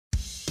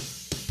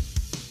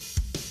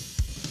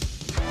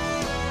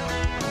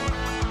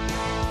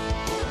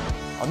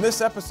On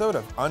this episode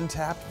of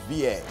Untapped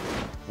VA,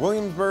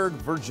 Williamsburg,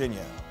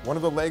 Virginia, one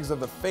of the legs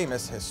of the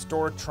famous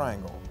historic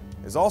triangle,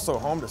 is also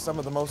home to some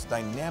of the most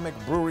dynamic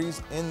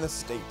breweries in the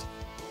state.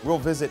 We'll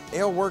visit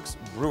Alwerks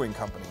Brewing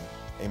Company,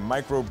 a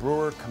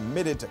microbrewer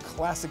committed to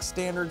classic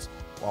standards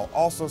while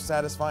also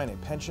satisfying a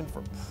penchant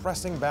for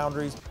pressing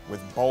boundaries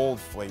with bold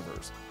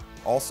flavors.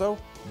 Also,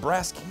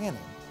 Brass Cannon,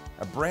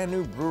 a brand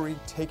new brewery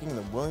taking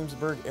the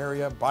Williamsburg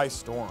area by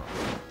storm.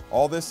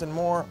 All this and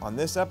more on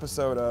this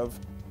episode of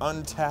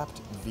Untapped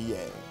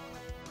VA.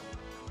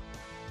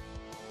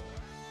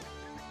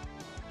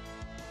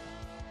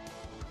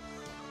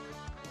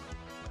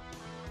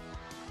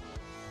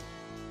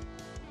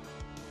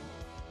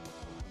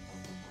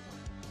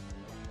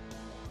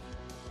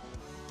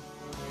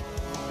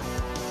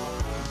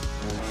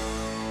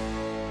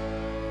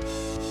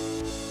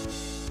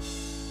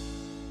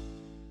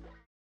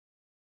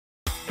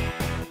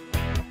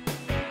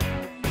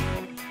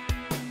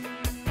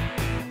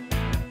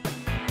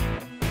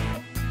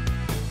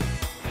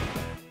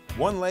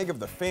 One leg of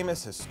the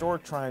famous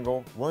historic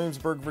triangle,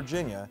 Williamsburg,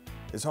 Virginia,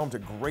 is home to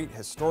great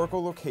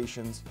historical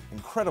locations,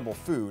 incredible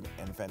food,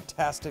 and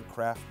fantastic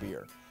craft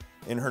beer.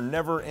 In her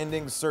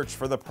never-ending search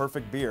for the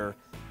perfect beer,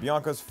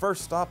 Bianca's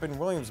first stop in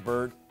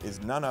Williamsburg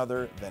is none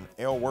other than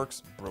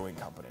Alwerks Brewing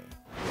Company.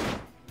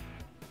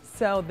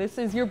 So this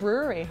is your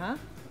brewery, huh?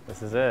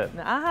 This is it.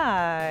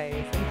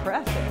 Nice,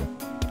 impressive.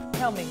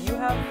 Tell me, you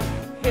have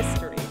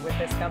history with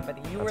this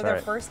company. You were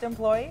their first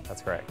employee?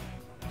 That's correct.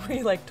 Were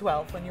you like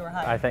 12 when you were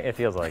hired? I think it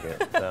feels like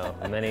it. So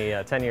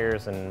 10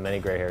 years and many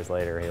gray hairs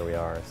later, here we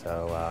are.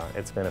 So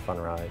it's been a fun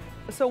ride.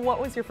 So what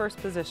was your first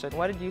position?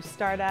 What did you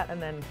start at?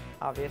 And then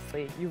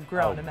obviously you've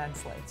grown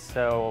immensely.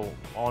 So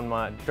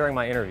during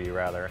my interview,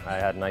 rather, I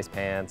had nice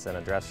pants and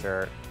a dress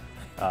shirt.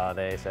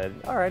 They said,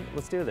 all right,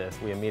 let's do this.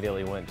 We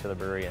immediately went to the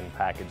brewery and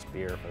packaged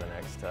beer for the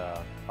next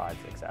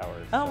 5-6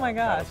 hours. Oh my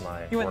gosh, that was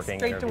my you went working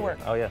straight interview. to work.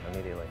 Oh yeah,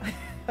 immediately.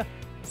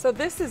 So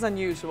this is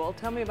unusual.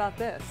 Tell me about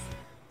this.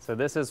 So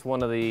this is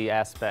one of the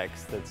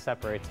aspects that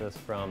separates us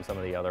from some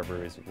of the other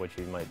breweries which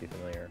you might be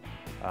familiar.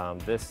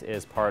 This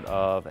is part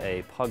of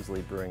a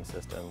Pugsley brewing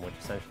system, which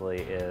essentially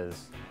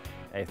is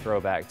a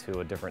throwback to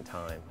a different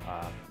time.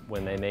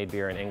 When they made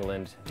beer in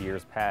England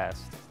years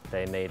past,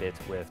 they made it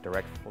with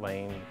direct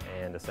flame,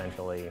 and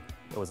essentially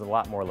it was a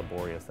lot more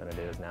laborious than it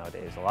is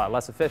nowadays. A lot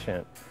less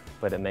efficient,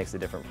 but it makes a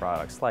different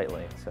product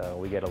slightly. So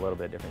we get a little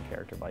bit different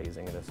character by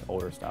using this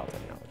older style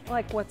technology.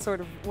 Like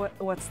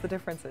what's the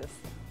differences?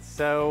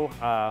 So,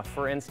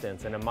 for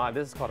instance,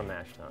 this is called a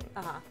mash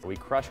tun. We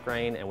crush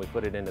grain and we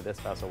put it into this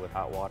vessel with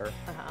hot water,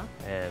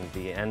 and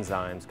the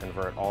enzymes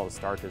convert all the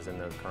starches in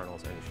those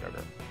kernels into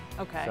sugar.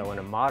 Okay. So in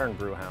a modern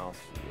brew house,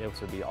 it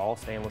would be all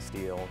stainless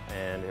steel,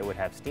 and it would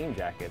have steam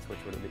jackets, which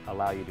would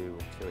allow you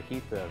to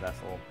heat the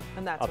vessel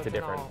and that's up to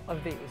different. In all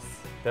of these.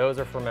 Those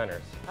are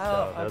fermenters.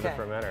 Oh, so those are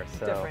fermenters.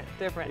 So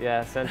different.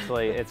 Yeah,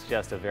 essentially, it's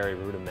just a very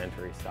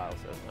rudimentary style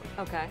system.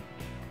 Okay.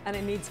 And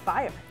it needs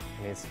fire.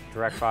 It needs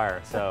direct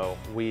fire. So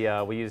we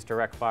use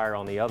direct fire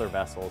on the other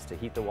vessels to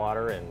heat the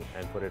water and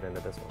put it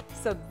into this one.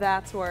 So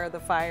that's where the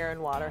fire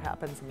and water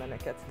happens, and then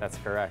it gets... That's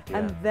correct, yeah.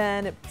 And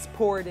then it's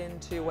poured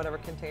into whatever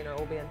container it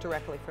will be in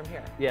directly from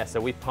here. Yeah,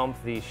 so we pump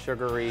the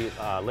sugary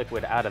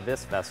liquid out of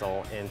this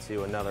vessel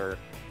into another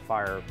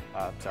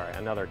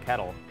another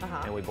kettle,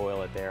 and we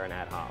boil it there and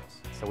add hops.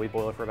 So we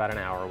boil it for about an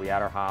hour, we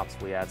add our hops,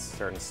 we add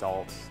certain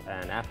salts,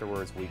 and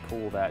afterwards we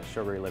cool that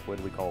sugary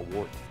liquid we call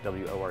wort,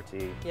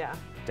 W-O-R-T,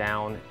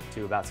 down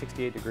to about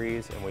 68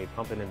 degrees, and we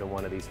pump it into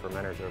one of these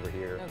fermenters over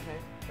here. Okay.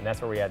 And that's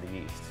where we add the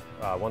yeast.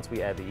 Once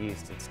we add the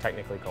yeast, it's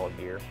technically called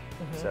beer,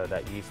 so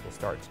that yeast will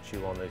start to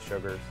chew on those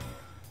sugars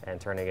and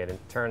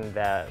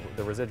the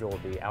residual will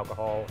be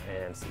alcohol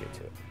and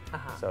CO2.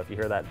 So if you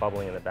hear that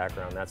bubbling in the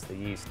background, that's the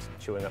yeast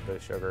chewing up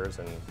those sugars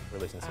and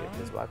releasing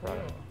CO2 as a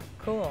byproduct.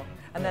 Cool.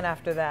 And then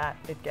after that,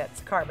 it gets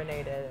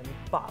carbonated and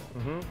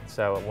bottled.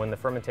 So when the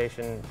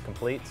fermentation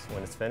completes,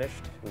 when it's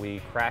finished,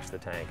 we crash the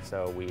tank.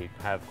 So we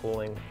have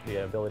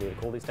the ability to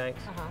cool these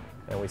tanks,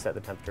 and we set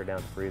the temperature down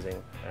to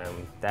freezing,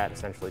 and that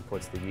essentially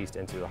puts the yeast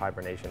into a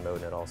hibernation mode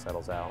and it all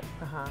settles out.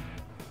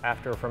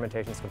 After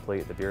fermentation is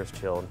complete, the beer is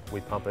chilled,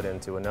 we pump it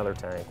into another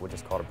tank, which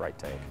is called a bright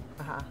tank.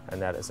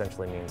 And that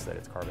essentially means that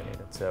it's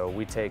carbonated. So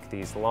we take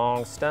these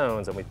long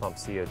stones and we pump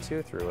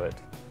CO2 through it,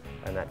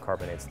 and that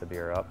carbonates the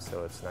beer up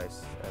so it's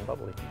nice and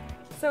bubbly.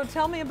 So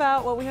tell me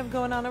about what we have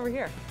going on over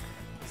here.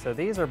 So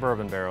these are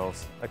bourbon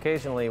barrels.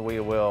 Occasionally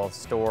we will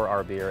store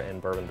our beer in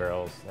bourbon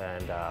barrels,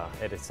 and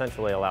it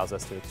essentially allows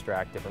us to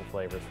extract different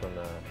flavors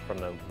from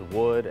the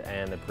wood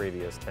and the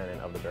previous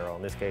tenant of the barrel,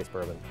 in this case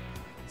bourbon.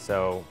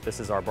 So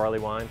this is our barley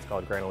wine. It's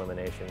called Grain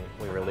Elimination.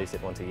 We release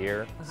it once a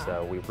year.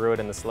 So we brew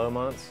it in the slow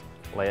months,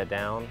 lay it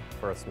down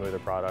for a smoother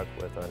product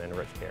with an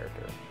enriched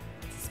character.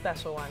 It's a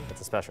special one.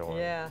 It's a special one.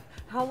 Yeah.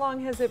 How long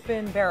has it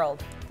been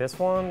barreled? This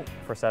one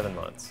for 7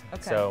 months.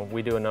 Okay. So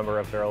we do a number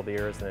of barrel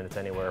beers, and it's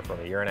anywhere from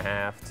 1.5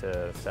 years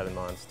to 7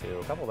 months to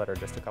a couple that are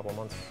just a couple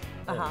months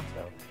in, so.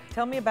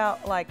 Tell me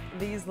about like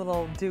these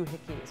little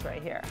doohickeys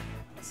right here.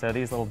 So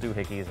these little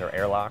doohickeys are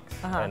airlocks,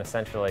 and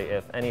essentially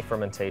if any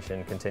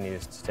fermentation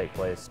continues to take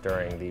place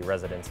during the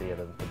residency of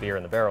the beer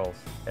in the barrels,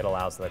 it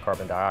allows the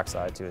carbon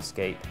dioxide to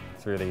escape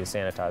through the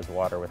sanitized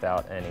water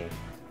without any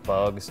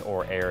bugs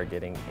or air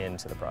getting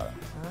into the product.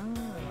 Oh,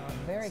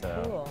 very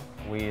cool.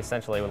 We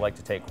essentially would like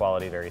to take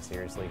quality very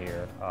seriously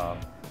here.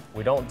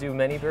 We don't do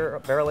many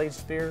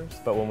barrel-aged beers,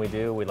 but when we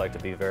do, we'd like to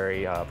be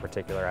very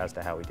particular as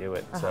to how we do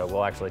it. So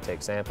we'll actually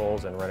take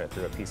samples and run it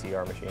through a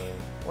PCR machine.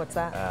 What's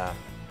that?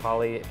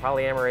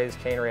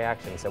 Polymerase chain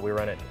reaction. So we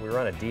run a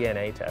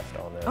DNA test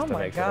on this to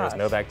make sure there's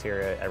no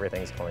bacteria,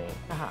 everything's clean.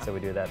 So we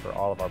do that for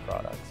all of our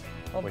products.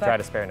 Well, we try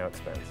to spare no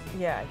expense.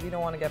 Yeah, you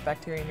don't want to get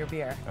bacteria in your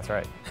beer. That's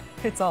right.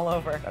 It's all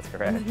over. That's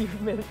correct.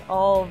 You've made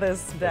all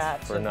this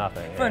batch. For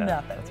nothing. For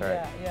nothing. That's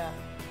right. Yeah.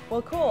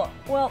 Well, cool.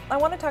 Well, I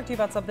want to talk to you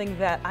about something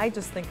that I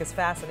just think is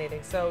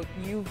fascinating. So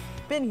you've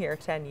been here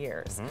 10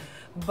 years,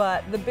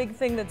 but the big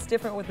thing that's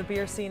different with the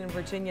beer scene in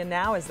Virginia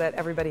now is that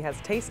everybody has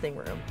a tasting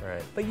room.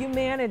 Right. But you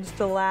managed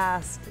to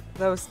last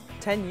those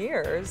 10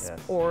 years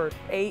or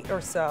 8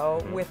 or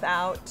so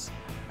without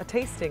a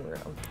tasting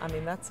room. I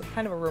mean, that's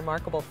kind of a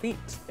remarkable feat.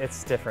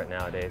 It's different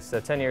nowadays. So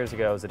 10 years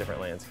ago, it was a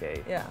different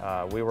landscape.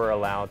 Yeah. We were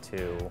allowed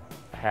to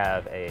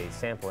have a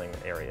sampling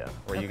area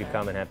where you could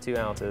come and have 2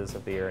 ounces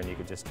of beer and you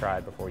could just try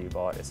it before you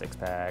bought a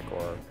 6-pack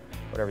or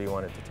whatever you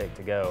wanted to take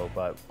to go.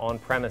 But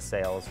on-premise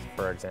sales,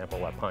 for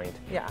example, a pint,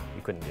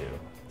 you couldn't do.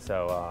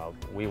 So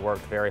we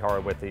worked very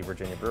hard with the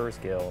Virginia Brewers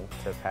Guild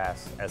to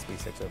pass SB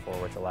 604,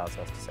 which allows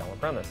us to sell on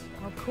premise.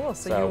 Oh, cool.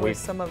 So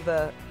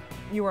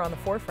you were on the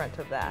forefront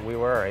of that. We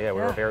were, yeah.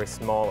 We were a very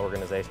small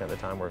organization at the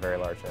time. We're very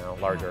large now,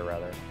 larger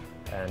rather.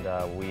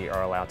 And we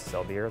are allowed to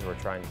sell beers. We're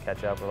trying to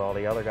catch up with all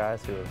the other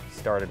guys who have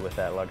started with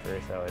that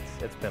luxury, so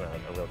it's been a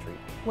real treat.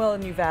 Well,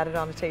 and you've added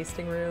on a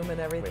tasting room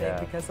and everything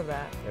because of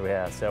that. Yeah, we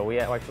have. So we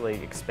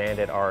actually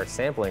expanded our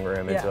sampling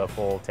room into a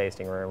full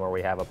tasting room where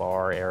we have a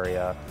bar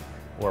area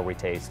where we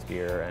taste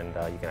beer, and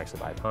you can actually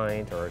buy a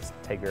pint or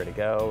take beer to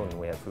go, and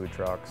we have food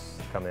trucks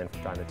come in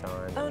from time to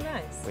time. Oh,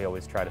 nice. We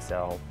always try to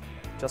sell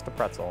just a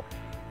pretzel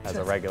as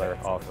a regular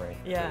offering.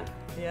 Yeah,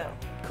 yeah.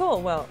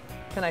 Cool. Well,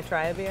 can I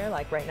try a beer,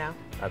 like right now?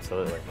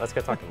 Absolutely. Let's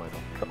go talk to Michael.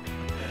 Cool.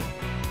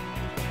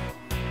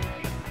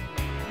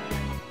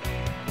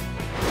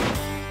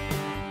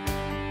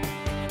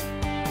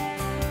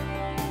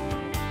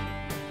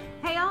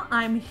 Hey y'all,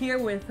 I'm here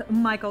with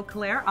Michael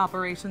Clare,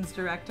 Operations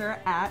Director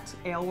at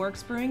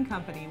Alwerks Brewing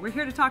Company. We're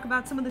here to talk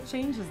about some of the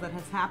changes that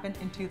has happened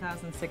in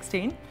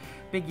 2016.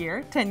 Big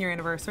year, 10-year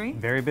anniversary.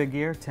 Very big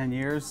year, 10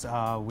 years.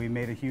 We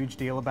made a huge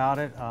deal about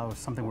it. It was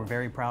something we're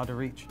very proud to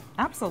reach.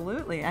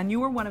 Absolutely, and you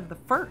were one of the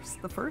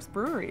first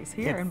breweries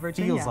here in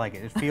Virginia. It feels like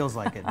it, it feels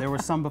like it. There were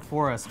some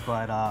before us,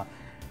 but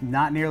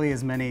not nearly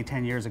as many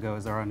 10 years ago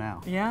as there are now.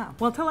 Yeah,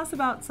 well tell us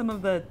about some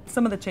of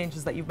the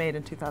changes that you've made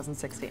in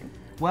 2016.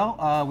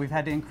 Well, we've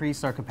had to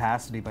increase our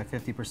capacity by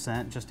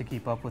 50% just to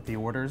keep up with the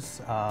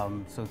orders.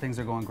 So things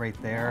are going great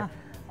there.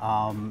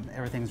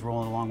 Everything's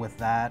rolling along with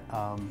that.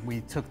 We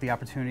took the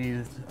opportunity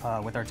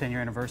with our 10-year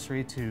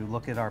anniversary to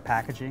look at our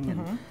packaging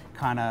and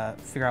kind of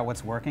figure out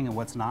what's working and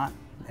what's not.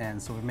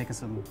 And so we're making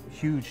some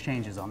huge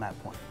changes on that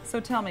point. So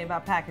tell me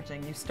about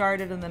packaging. You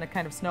started and then it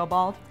kind of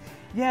snowballed?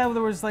 Yeah, well,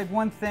 there was like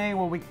one thing,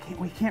 well, we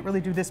can't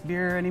really do this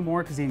beer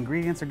anymore because the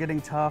ingredients are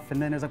getting tough.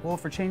 And then it was like, well,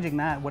 if we're changing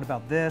that, what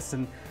about this?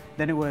 And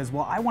then it was,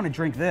 well, I want to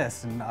drink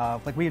this. And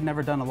like we had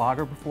never done a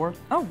lager before.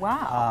 Oh,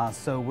 wow.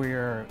 So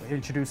we're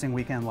introducing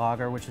Weekend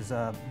Lager, which is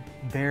a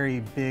very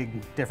big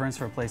difference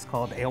for a place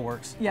called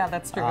Alwerks. Yeah,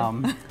 that's true.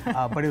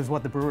 But it was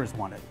what the brewers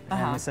wanted.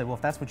 And we said, well,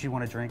 if that's what you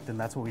want to drink, then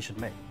that's what we should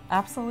make.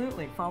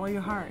 Absolutely. Follow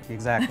your heart.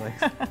 Exactly.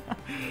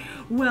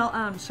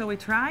 Well, shall we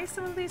try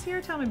some of these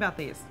here? Tell me about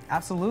these.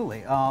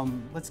 Absolutely.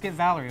 Let's get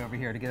Valerie over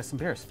here to get us some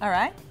beers. All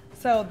right.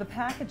 So the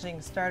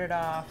packaging started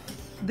off,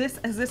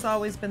 has this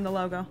always been the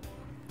logo?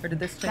 Or did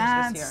this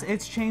change this year?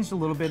 It's changed a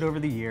little bit over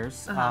the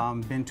years,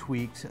 been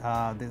tweaked,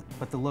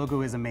 but the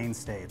logo is a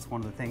mainstay. It's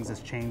one of the things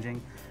that's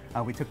changing.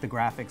 We took the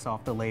graphics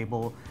off the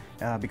label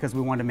because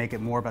we wanted to make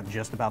it more about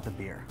just about the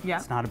beer. Yeah.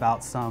 It's not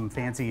about some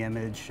fancy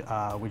image.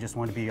 We just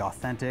want to be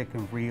authentic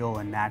and real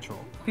and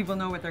natural. People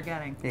know what they're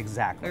getting.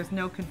 Exactly. There's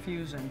no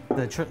confusion.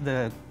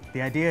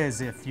 The idea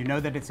is if you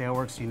know that it's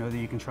Alwerks, you know that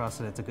you can trust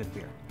that it's a good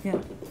beer.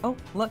 Yeah. Oh,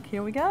 look,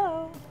 here we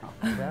go. Oh,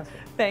 fantastic.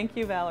 Thank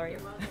you, Valerie.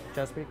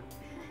 Chesapeake?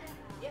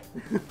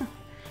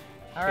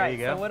 All right,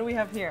 so what do we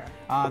have here?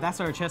 That's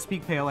our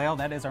Chesapeake Pale Ale.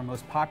 That is our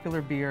most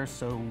popular beer,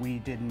 so we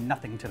did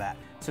nothing to that.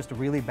 It's just a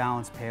really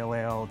balanced pale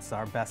ale. It's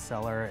our best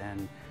seller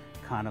and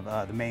kind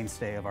of the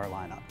mainstay of our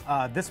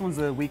lineup. This one's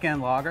the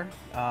Weekend Lager.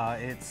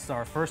 It's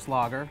our first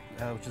lager,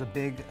 which is a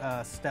big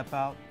step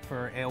out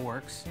for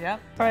Alwerks. Yep.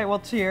 All right, well,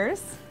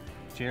 cheers.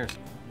 Cheers.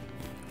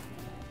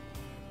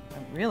 I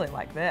really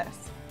like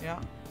this. Yeah.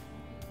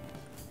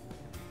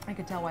 I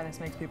could tell why this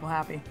makes people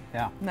happy.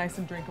 Yeah. Nice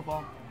and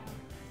drinkable.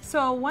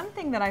 So one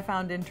thing that I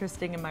found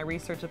interesting in my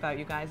research about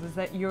you guys is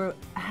that you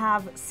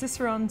have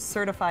Cicerone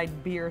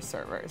certified beer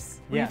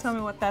servers. Will you tell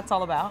me what that's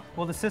all about?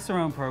 Well, the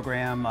Cicerone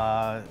program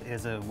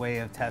is a way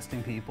of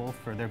testing people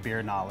for their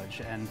beer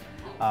knowledge. And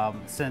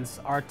Since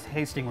our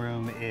tasting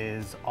room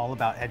is all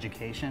about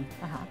education,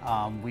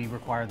 we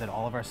require that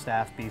all of our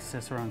staff be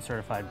Cicerone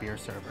certified beer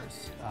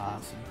servers,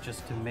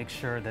 just to make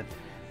sure that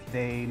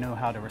they know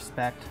how to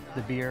respect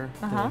the beer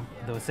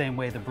the same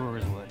way the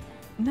brewers would.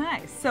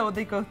 Nice. So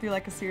they go through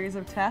like a series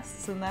of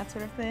tests and that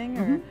sort of thing,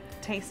 or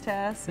taste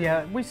tests?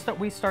 Yeah,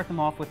 we start them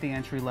off with the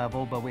entry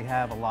level, but we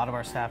have a lot of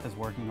our staff is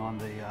working on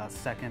the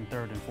second,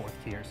 third, and fourth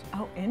tiers.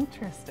 Oh,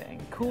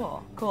 interesting.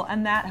 Cool, cool.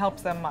 And that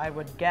helps them, I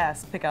would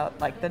guess, pick out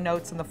like the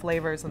notes and the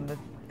flavors and the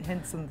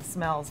hints and the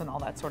smells and all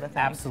that sort of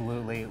thing.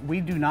 Absolutely. We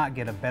do not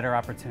get a better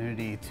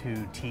opportunity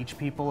to teach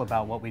people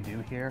about what we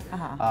do here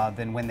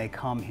than when they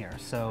come here.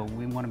 So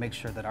we want to make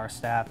sure that our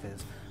staff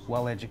is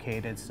well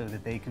educated so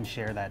that they can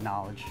share that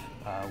knowledge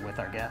with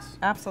our guests.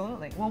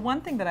 Absolutely. Well,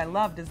 one thing that I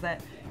loved is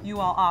that you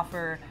all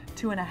offer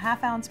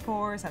 2.5 ounce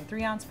pours and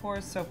 3 ounce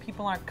pours, so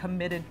people aren't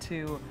committed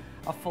to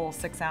a full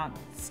 6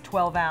 ounce,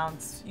 12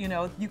 ounce. You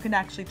know, you can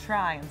actually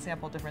try and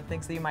sample different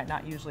things that you might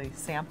not usually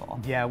sample.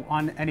 Yeah,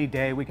 on any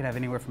day we can have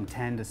anywhere from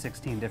 10 to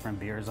 16 different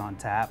beers on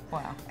tap.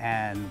 Wow.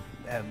 And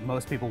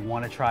most people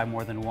want to try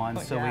more than one,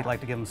 so we'd like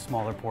to give them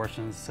smaller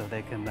portions so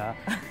they can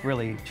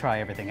really try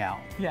everything out.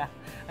 Yeah,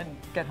 and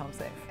get home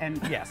safe. And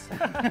yes.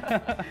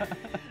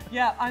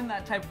 Yeah, I'm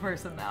that type of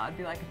person now. I'd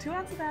be like 2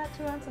 ounces of that,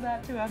 2 ounces of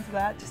that, 2 ounces of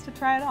that, just to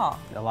try it all.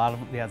 A lot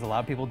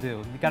of people do.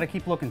 You got to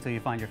keep looking until you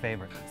find your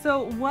favorite.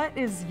 So what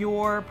is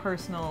your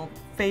personal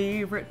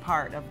favorite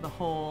part of the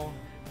whole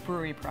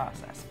brewery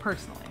process,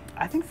 personally?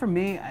 I think for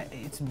me,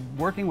 it's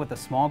working with a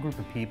small group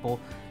of people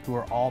who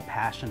are all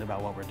passionate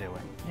about what we're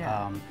doing.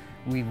 Yeah.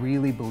 We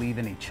really believe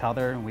in each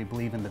other and we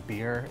believe in the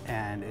beer,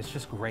 and it's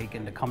just great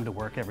getting to come to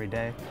work every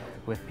day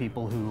with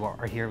people who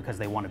are here because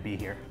they want to be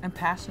here. And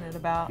passionate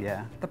about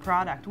the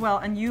product. Well,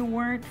 and you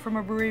weren't from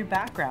a brewery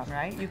background,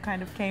 right? You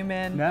kind of came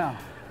in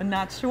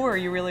not sure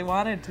you really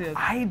wanted to.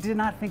 I did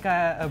not think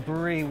a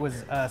brewery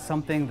was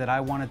something that I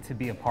wanted to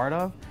be a part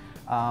of.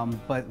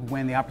 But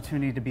when the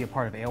opportunity to be a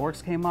part of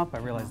Alwerks came up, I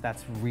realized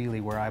that's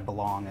really where I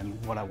belong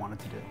and what I wanted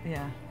to do.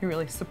 Yeah, you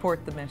really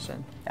support the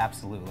mission.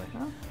 Absolutely.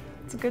 Well,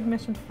 it's a good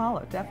mission to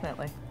follow,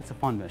 definitely. It's a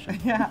fun mission.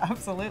 Yeah,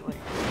 absolutely.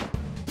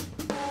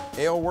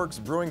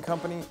 Alwerks Brewing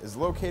Company is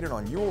located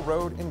on Ewell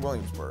Road in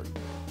Williamsburg.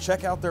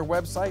 Check out their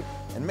website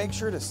and make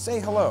sure to say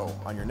hello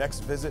on your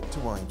next visit to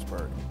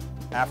Williamsburg.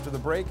 After the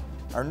break,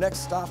 our next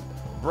stop,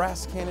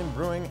 Brass Cannon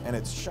Brewing and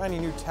its shiny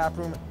new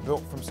taproom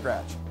built from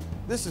scratch.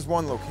 This is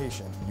one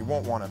location you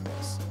won't want to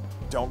miss.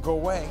 Don't go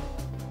away.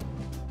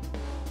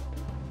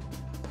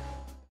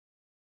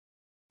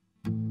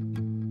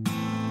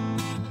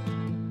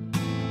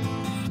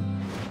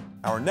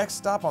 Our next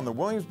stop on the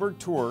Williamsburg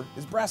tour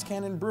is Brass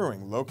Cannon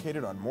Brewing,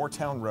 located on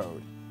Moortown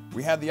Road.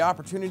 We had the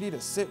opportunity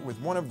to sit with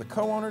one of the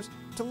co-owners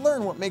to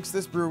learn what makes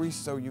this brewery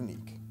so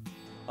unique.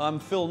 I'm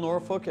Phil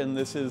Norfolk, and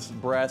this is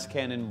Brass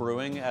Cannon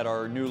Brewing at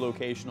our new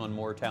location on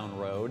Moortown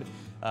Road.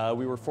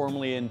 We were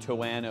formerly in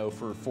Toano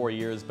for 4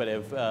 years, but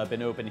have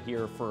been open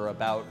here for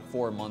about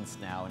 4 months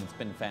now, and it's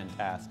been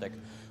fantastic.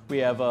 We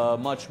have a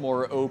much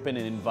more open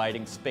and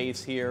inviting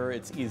space here.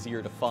 It's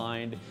easier to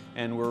find,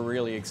 and we're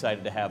really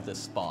excited to have this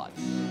spot.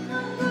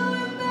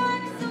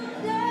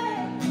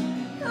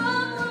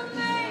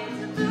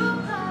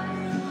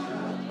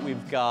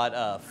 We've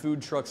got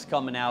food trucks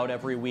coming out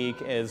every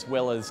week, as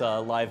well as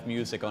live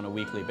music on a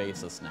weekly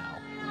basis now.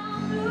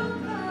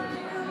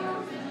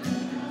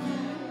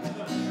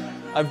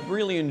 I've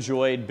really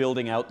enjoyed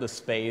building out the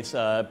space,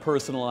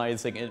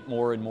 personalizing it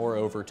more and more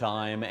over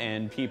time,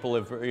 and people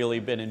have really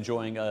been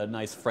enjoying a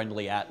nice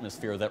friendly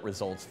atmosphere that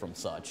results from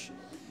such.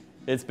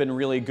 It's been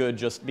really good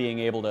just being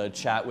able to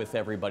chat with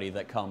everybody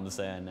that comes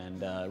in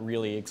and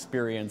really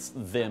experience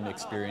them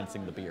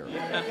experiencing the beer.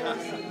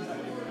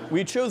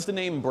 We chose the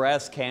name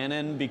Brass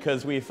Cannon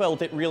because we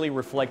felt it really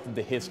reflected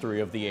the history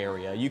of the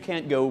area. You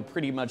can't go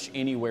pretty much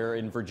anywhere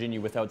in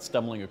Virginia without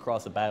stumbling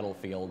across a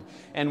battlefield,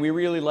 and we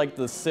really liked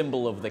the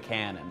symbol of the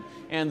cannon.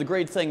 And the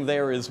great thing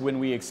there is when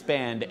we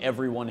expand,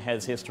 everyone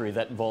has history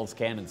that involves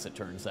cannons, it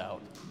turns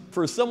out.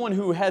 For someone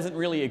who hasn't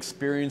really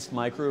experienced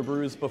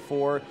microbrews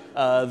before,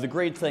 the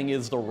great thing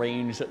is the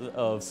range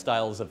of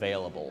styles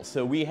available.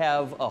 So we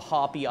have a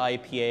hoppy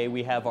IPA,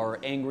 we have our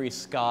Angry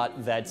Scott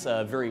that's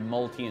very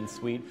malty and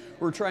sweet.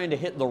 We're trying to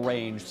hit the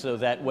range so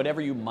that whatever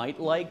you might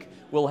like,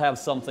 we'll have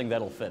something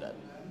that'll fit it.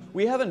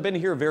 We haven't been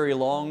here very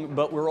long,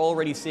 but we're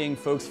already seeing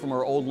folks from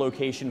our old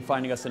location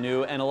finding us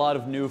anew, and a lot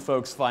of new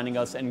folks finding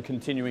us and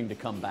continuing to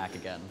come back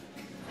again.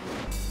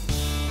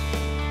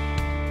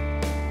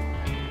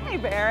 Hey,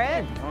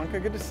 Barrett. Hey, Monica,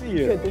 good to see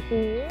you. Good to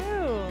see you.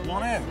 Come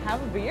on in.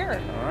 Have a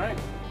beer. All right.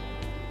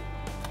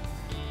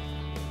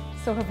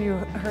 So have you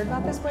heard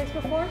about this place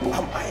before?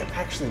 I have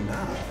actually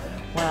not.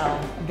 Well,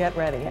 get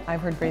ready.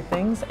 I've heard great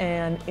things,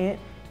 and it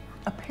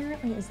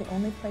apparently is the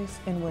only place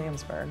in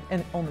Williamsburg,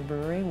 and only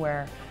brewery,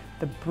 where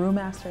the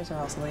brewmasters are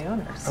also the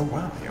owners. Oh,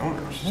 wow, the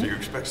owners. So you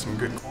expect some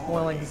good quality.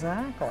 Well,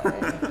 exactly.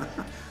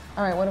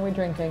 All right, what are we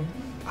drinking?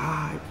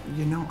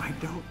 You know, I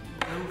don't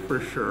know for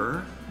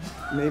sure.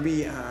 Maybe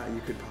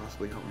you could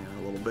possibly help me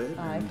out a little bit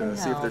and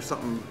see if there's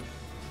something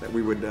that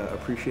we would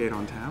appreciate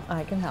on tap?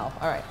 I can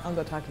help. All right, I'll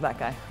go talk to that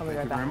guy. I'll be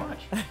right back. Thank you very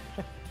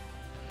much.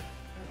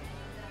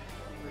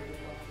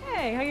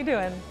 Hey, how you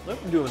doing?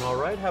 I'm doing all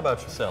right. How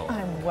about yourself?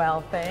 I'm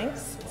well,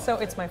 thanks. So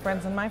it's my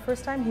friends and my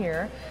first time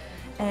here,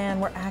 and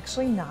we're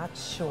actually not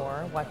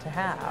sure what to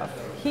have.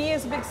 He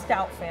is a big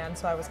stout fan,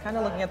 so I was kind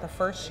of looking at the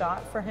first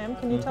shot for him.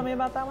 Can you tell me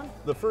about that one?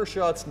 The first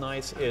shot's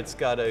nice. It's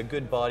got a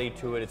good body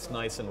to it. It's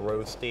nice and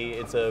roasty.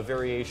 It's a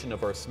variation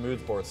of our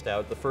smoothbore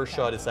stout. The first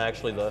shot is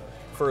actually the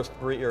first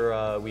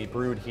beer we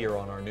brewed here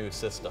on our new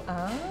system.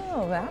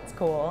 Oh, that's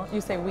cool.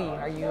 You say we.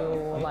 Are you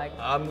like...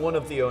 I'm one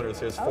of the owners.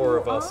 There's four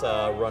of us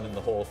running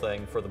the whole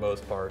thing for the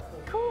most part.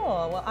 Cool.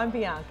 Well, I'm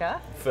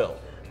Bianca. Phil.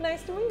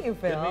 Nice to meet you,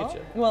 Phil. Good to meet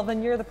you. Well,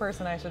 then you're the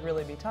person I should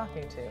really be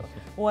talking to.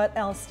 What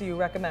else do you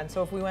recommend?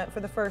 So if we went for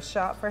the first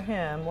shot for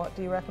him, what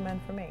do you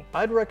recommend for me?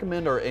 I'd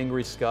recommend our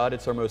Angry Scott.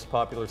 It's our most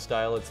popular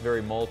style. It's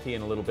very malty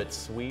and a little bit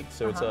sweet,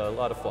 so it's a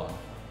lot of fun.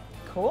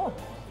 Cool.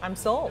 I'm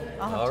sold.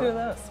 I'll have All two right.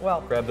 of those.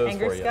 Well, Grab those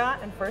Angry for you. Scott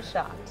and first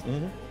shot.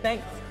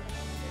 Thanks.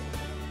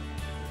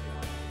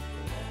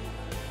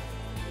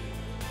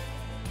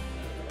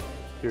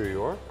 Here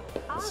you are.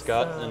 The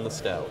Scott and the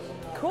stout.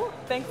 Cool.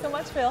 Thanks so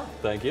much, Phil.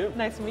 Thank you.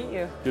 Nice to meet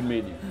you. Good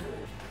meeting you.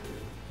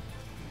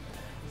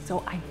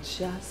 So I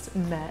just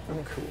met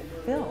with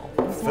Phil.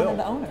 He's one of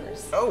the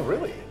owners. Oh,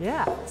 really?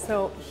 Yeah.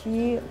 So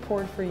he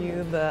poured for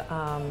you the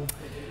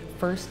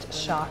first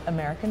shot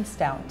American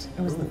Stout.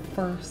 It was the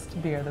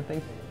first beer that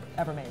they've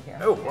ever made here.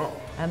 Oh, wow.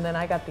 And then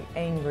I got the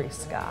Angry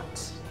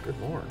Scott. Good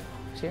Lord.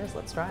 Cheers.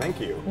 Let's try it.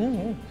 Thank you.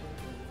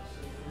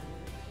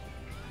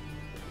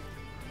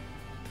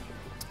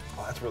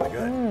 Oh, that's really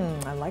good.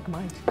 I like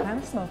mine. Kind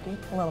of smoky,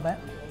 a little bit.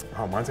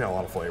 Oh, mine's got a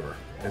lot of flavor.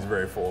 It's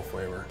very full of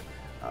flavor.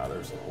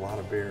 There's a lot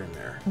of beer in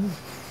there.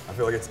 I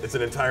feel like it's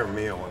an entire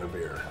meal in a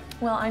beer.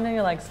 Well, I know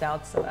you like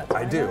stouts, so that's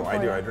why I do. got it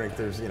for you. I drink,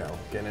 there's,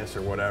 Guinness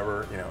or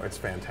whatever. It's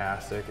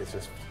fantastic. It's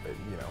just,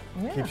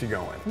 keeps you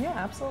going. Yeah,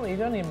 absolutely. You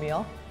don't need a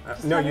meal.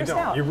 Just No, have you your don't.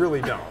 stout. You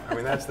really don't. I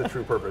mean, that's the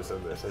true purpose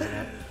of this, isn't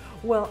it?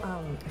 Well,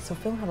 so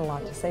Phil had a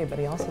lot to say, but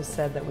he also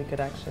said that we could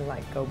actually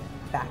go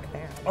back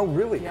there. Oh,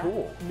 really? Yeah.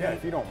 Cool. Yeah,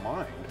 if you don't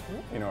mind,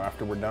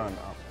 after we're done,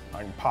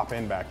 I can pop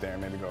in back there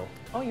and maybe go.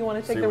 Oh, you want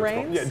to see take the what's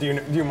reins? Yeah.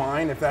 Do you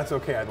mind? If that's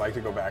okay, I'd like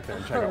to go back there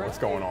and check out what's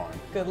going on.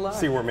 Good luck.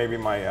 See where maybe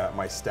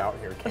my stout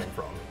here came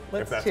from.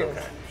 Let's if that's cheers.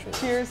 okay. Sure.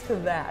 Cheers to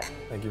that.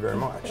 Thank you very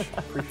much.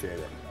 Appreciate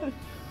it.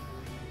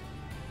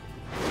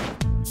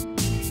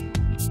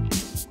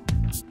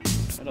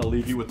 And I'll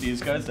leave you with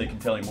these guys. They can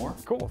tell you more.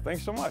 Cool.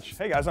 Thanks so much.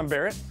 Hey guys, I'm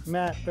Barrett.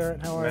 Matt,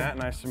 Barrett, how are Matt,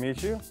 nice to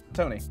meet you.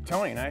 Tony.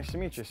 Tony, nice to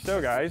meet you.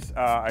 So guys,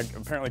 I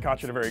apparently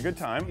caught you at a very good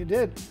time. You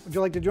did. Would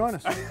you like to join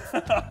us?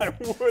 I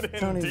would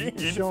Tony,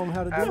 indeed. show them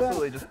how to do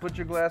Absolutely. Just put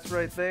your glass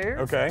right there.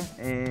 Okay.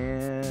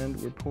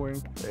 And we're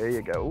pouring. There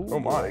you go. Oh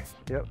my.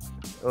 Yep.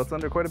 Well, it's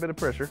under quite a bit of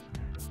pressure.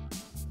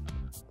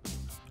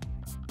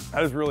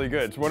 That is really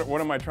good. So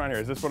what am I trying here?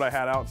 Is this what I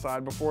had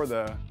outside before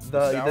the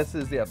stout? That's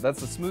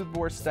the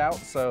smoothbore stout.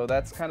 So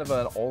that's kind of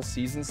an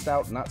all-season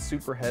stout, not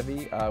super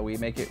heavy. We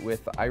make it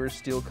with Irish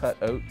steel cut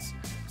oats,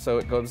 so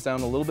it goes down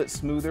a little bit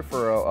smoother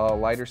for a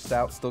lighter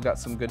stout. Still got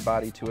some good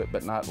body to it,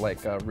 but not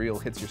like a real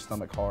hits your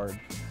stomach hard,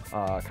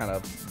 kind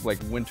of like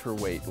winter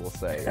weight, we'll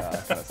say,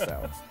 kind of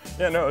stout.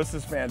 Yeah, no, this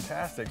is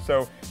fantastic.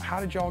 So how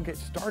did y'all get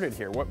started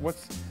here? What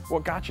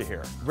got you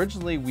here?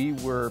 Originally, we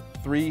were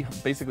three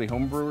basically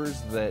home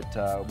brewers that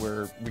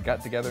we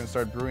got together and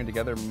started brewing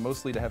together,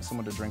 mostly to have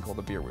someone to drink all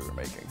the beer we were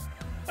making.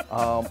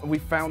 We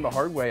found the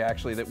hard way,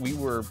 actually, that we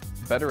were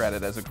better at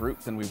it as a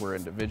group than we were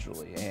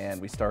individually,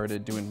 and we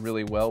started doing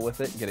really well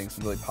with it, getting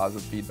some really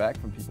positive feedback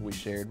from people we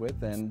shared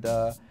with, and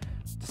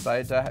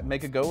decided to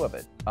make a go of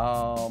it.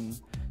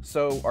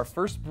 So our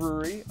first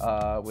brewery,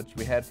 which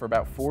we had for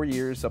about 4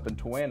 years up in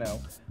Toano,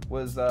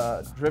 was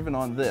driven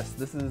on this.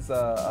 This is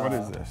What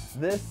is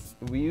this?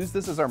 We use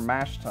this as our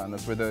mash tun.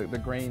 That's where the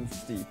grains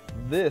steep.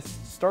 This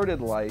started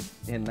life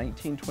in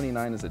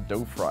 1929 as a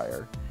dough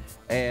fryer,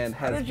 and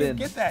has How did you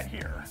get that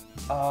here?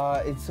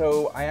 and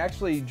so I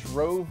actually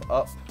drove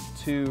up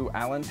to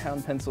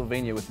Allentown,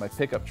 Pennsylvania with my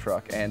pickup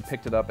truck and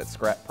picked it up at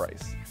scrap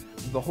price.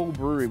 The whole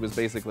brewery was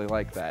basically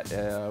like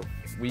that.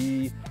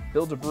 We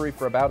built a brewery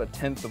for about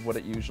 1/10 of what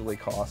it usually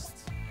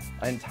costs,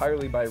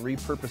 entirely by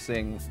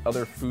repurposing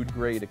other food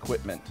grade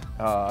equipment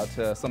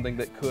to something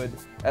that could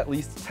at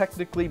least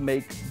technically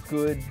make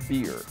good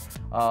beer.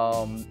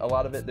 A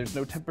lot of it, there's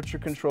no temperature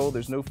control,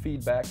 there's no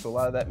feedback, so a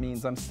lot of that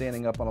means I'm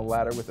standing up on a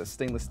ladder with a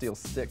stainless steel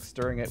stick,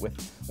 stirring it with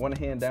one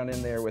hand down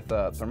in there with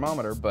a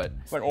thermometer, but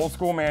It's like old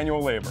school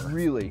manual labor.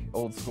 really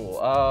old school.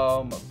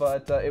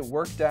 But it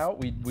worked out.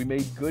 We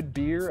made good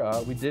beer.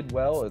 We did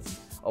well. It's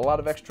a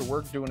lot of extra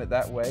work doing it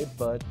that way,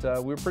 but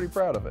we were pretty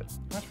proud of it.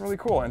 That's really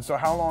cool. And so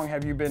how long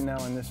have you been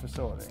now in this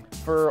facility?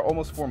 For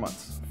almost 4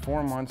 months.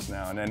 4 months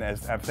now. And then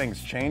have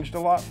things changed a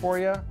lot for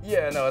you?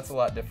 Yeah, no, it's a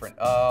lot different.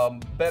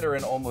 Better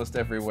in almost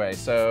every way.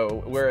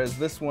 So whereas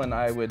this one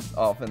I would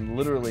often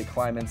literally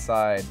climb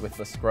inside with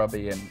the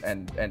scrubby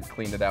and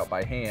clean it out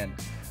by hand,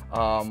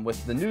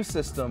 With the new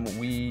system,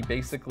 we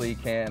basically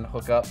can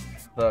hook up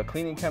the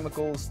cleaning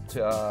chemicals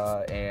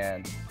to,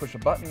 and push a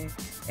button,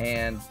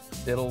 and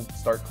it'll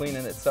start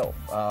cleaning itself.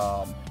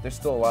 There's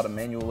still a lot of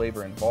manual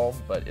labor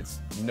involved, but it's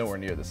nowhere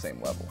near the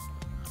same level.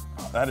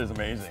 That is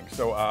amazing.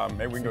 So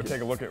maybe we can go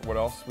take a look at what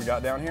else we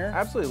got down here.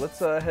 Absolutely. Let's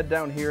head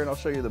down here, and I'll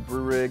show you the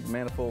brew rig,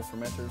 manifold,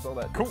 fermenters, all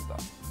that Cool. good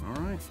stuff.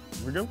 All right,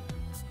 here we go.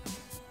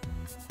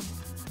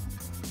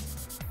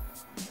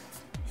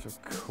 So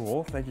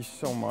cool, thank you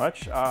so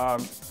much.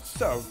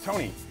 So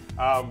Tony,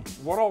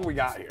 what all we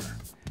got here?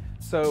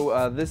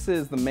 So this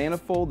is the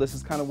manifold. This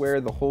is kind of where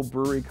the whole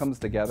brewery comes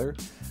together.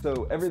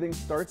 So everything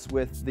starts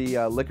with the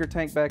liquor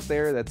tank back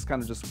there. That's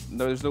kind of just,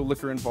 there's no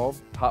liquor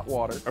involved, hot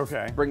water.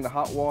 Okay. Bring the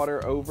hot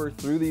water over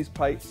through these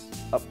pipes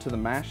up to the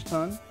mash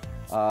tun.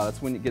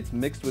 That's when it gets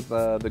mixed with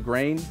the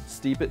grain.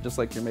 Steep it just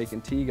like you're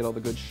making tea. Get all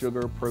the good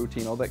sugar,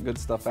 protein, all that good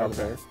stuff out of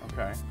there.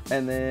 Okay.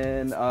 And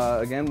then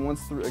again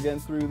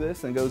through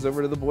this and goes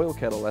over to the boil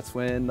kettle. That's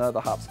when the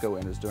hops go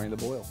in, is during the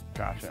boil.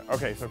 Gotcha.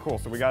 Okay, so cool.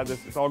 So we got this.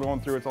 It's all going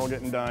through. It's all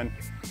getting done.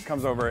 It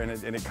comes over and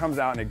it comes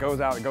out and it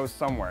goes out. It goes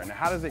somewhere. And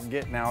how does it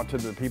get now to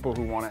the people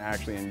who want to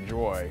actually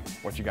enjoy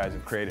what you guys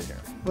have created here?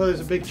 Well,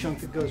 there's a big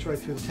chunk that goes right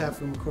through the tap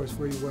room, of course,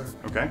 where you work.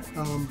 Okay.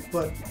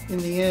 But in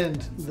the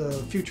end, the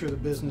future of the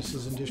business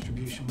is in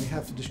distribution. We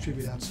have to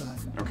distribute outside.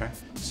 Okay.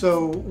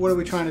 So what are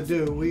we trying to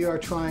do? We are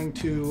trying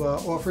to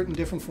offer it in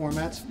different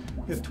formats.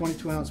 We have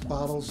 22-ounce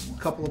bottles, a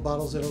couple of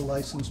bottles that are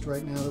licensed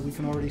right now that we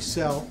can already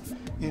sell.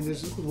 And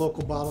there's a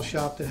local bottle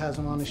shop that has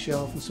them on the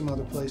shelf and some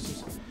other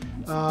places.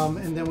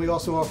 And then we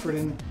also offer it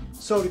in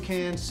soda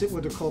cans,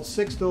 what they're called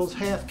sixtels,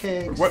 half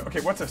kegs.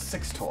 Okay, what's a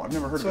sixtel? I've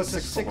never heard of a sixtel before. So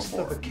it's a sixth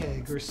of a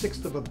keg or a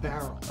sixth of a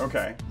barrel.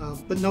 Okay.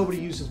 But nobody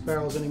uses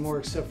barrels anymore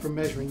except for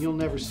measuring. You'll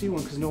never see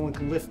one because no one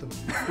can lift them.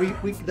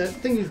 That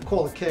thing you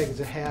call a keg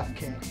is a half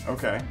keg.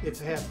 Okay.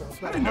 It's a half barrel. It's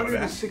about didn't know that.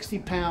 160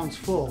 pounds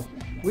full.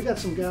 We got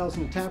some gals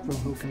in the tap room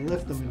who can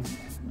lift them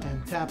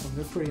and tap them.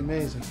 They're pretty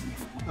amazing.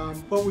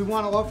 But we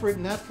want to offer it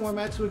in that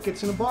format so it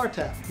gets in a bar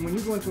tap. When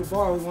you go into a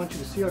bar, we want you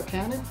to see our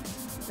cannon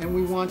and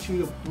we want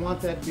you to want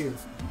that beer.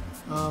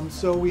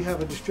 So we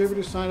have a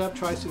distributor sign up,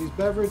 Tri-Cities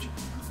Beverage,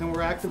 and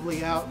we're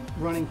actively out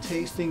running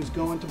tastings,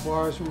 going to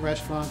bars and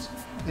restaurants,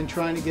 and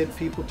trying to get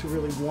people to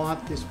really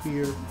want this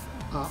beer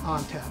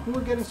on tap. And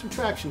we're getting some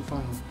traction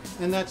finally,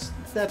 and that's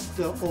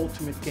the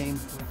ultimate game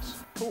for us.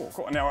 Cool,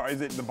 cool. Now,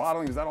 is it the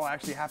bottling? Does that all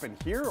actually happen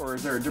here, or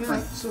is there a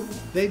different? Yeah, so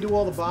they do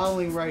all the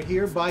bottling right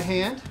here by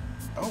hand.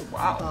 Oh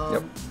wow.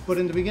 Yep. But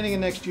in the beginning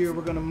of next year,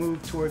 we're going to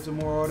move towards a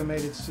more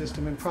automated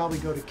system and probably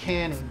go to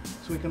canning,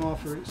 so we can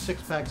offer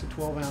 6 packs of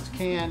 12-ounce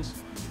cans,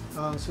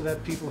 so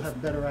that people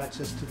have better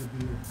access to the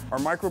beer. Are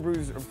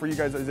microbrews for you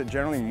guys? Is it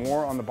generally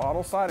more on the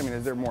bottle side? I mean,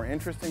 is there more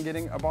interest in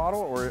getting a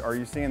bottle, or are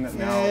you seeing that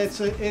now? Yeah,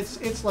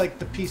 it's like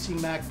the PC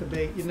Mac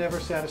debate. You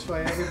never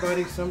satisfy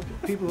everybody. Some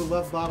people who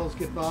love bottles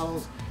get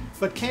bottles,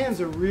 but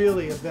cans are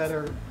really a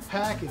better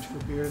package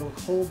for beer. It'll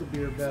hold the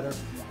beer better.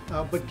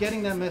 But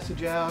getting that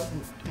message out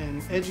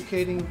and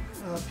educating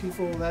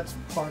people, that's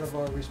part of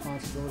our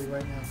responsibility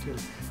right now too.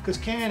 Because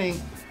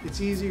canning,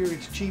 it's easier,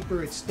 it's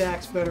cheaper, it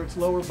stacks better, it's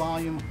lower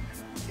volume.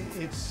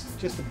 It's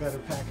just a better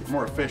package.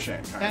 More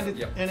efficient, kind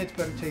of. And it's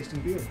better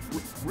tasting beer.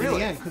 Really? In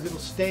the end, because it'll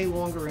stay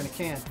longer in a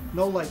can.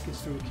 No light gets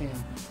through a can.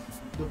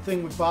 The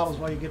thing with bottles,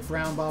 why you get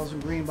brown bottles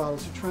and green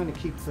bottles, you're trying to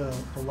keep the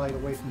light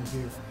away from the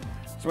beer.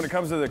 So when it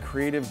comes to the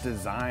creative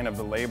design of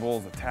the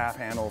labels, the tap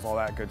handles, all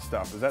that good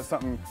stuff, is that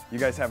something you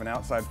guys have an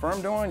outside firm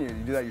doing? You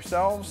do that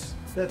yourselves?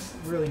 That's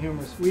really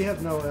humorous. We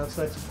have no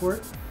outside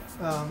support.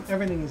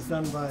 Everything is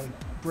done by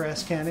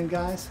Brass Cannon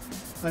guys.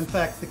 In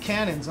fact, the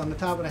cannons on the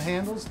top of the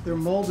handles, they're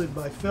molded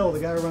by Phil, the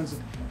guy who runs it.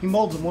 He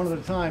molds them one at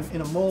a time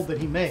in a mold that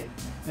he made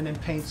and then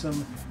paints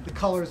them. The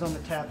colors on the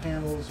tap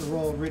handles are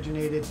all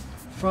originated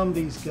from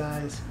these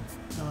guys.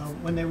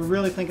 When they were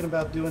really thinking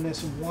about doing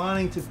this and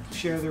wanting to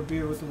share their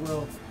beer with the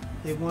world,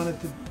 they wanted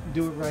to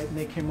do it right, and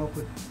they came up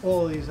with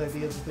all of these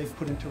ideas that they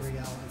put into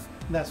reality.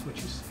 And that's what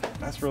you see.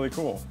 That's really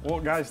cool. Well,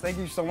 guys, thank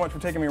you so much for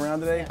taking me around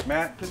today.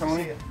 Matt, Good to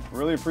Tony, see you.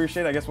 really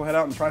appreciate it. I guess we'll head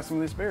out and try some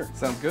of this beer.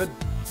 Sounds good.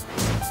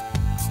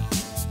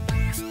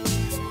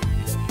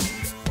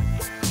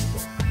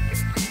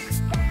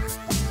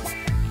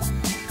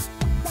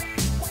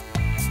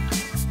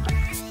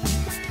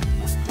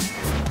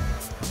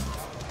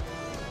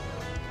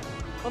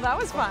 Well, that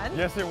was fun.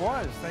 Yes, it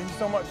was. Thank you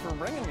so much for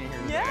bringing me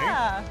here today.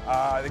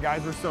 Yeah. The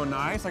guys were so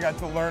nice. I got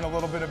to learn a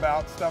little bit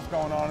about stuff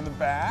going on in the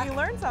back. You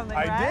learned something,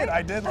 I right?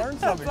 I did learn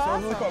something. That's So it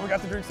was really awesome. cool. We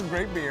got to drink some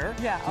great beer.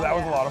 Yeah. So that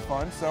was a lot of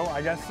fun. So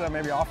I guess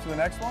maybe off to the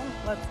next one.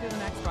 Let's do the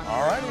next one.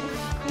 All righty.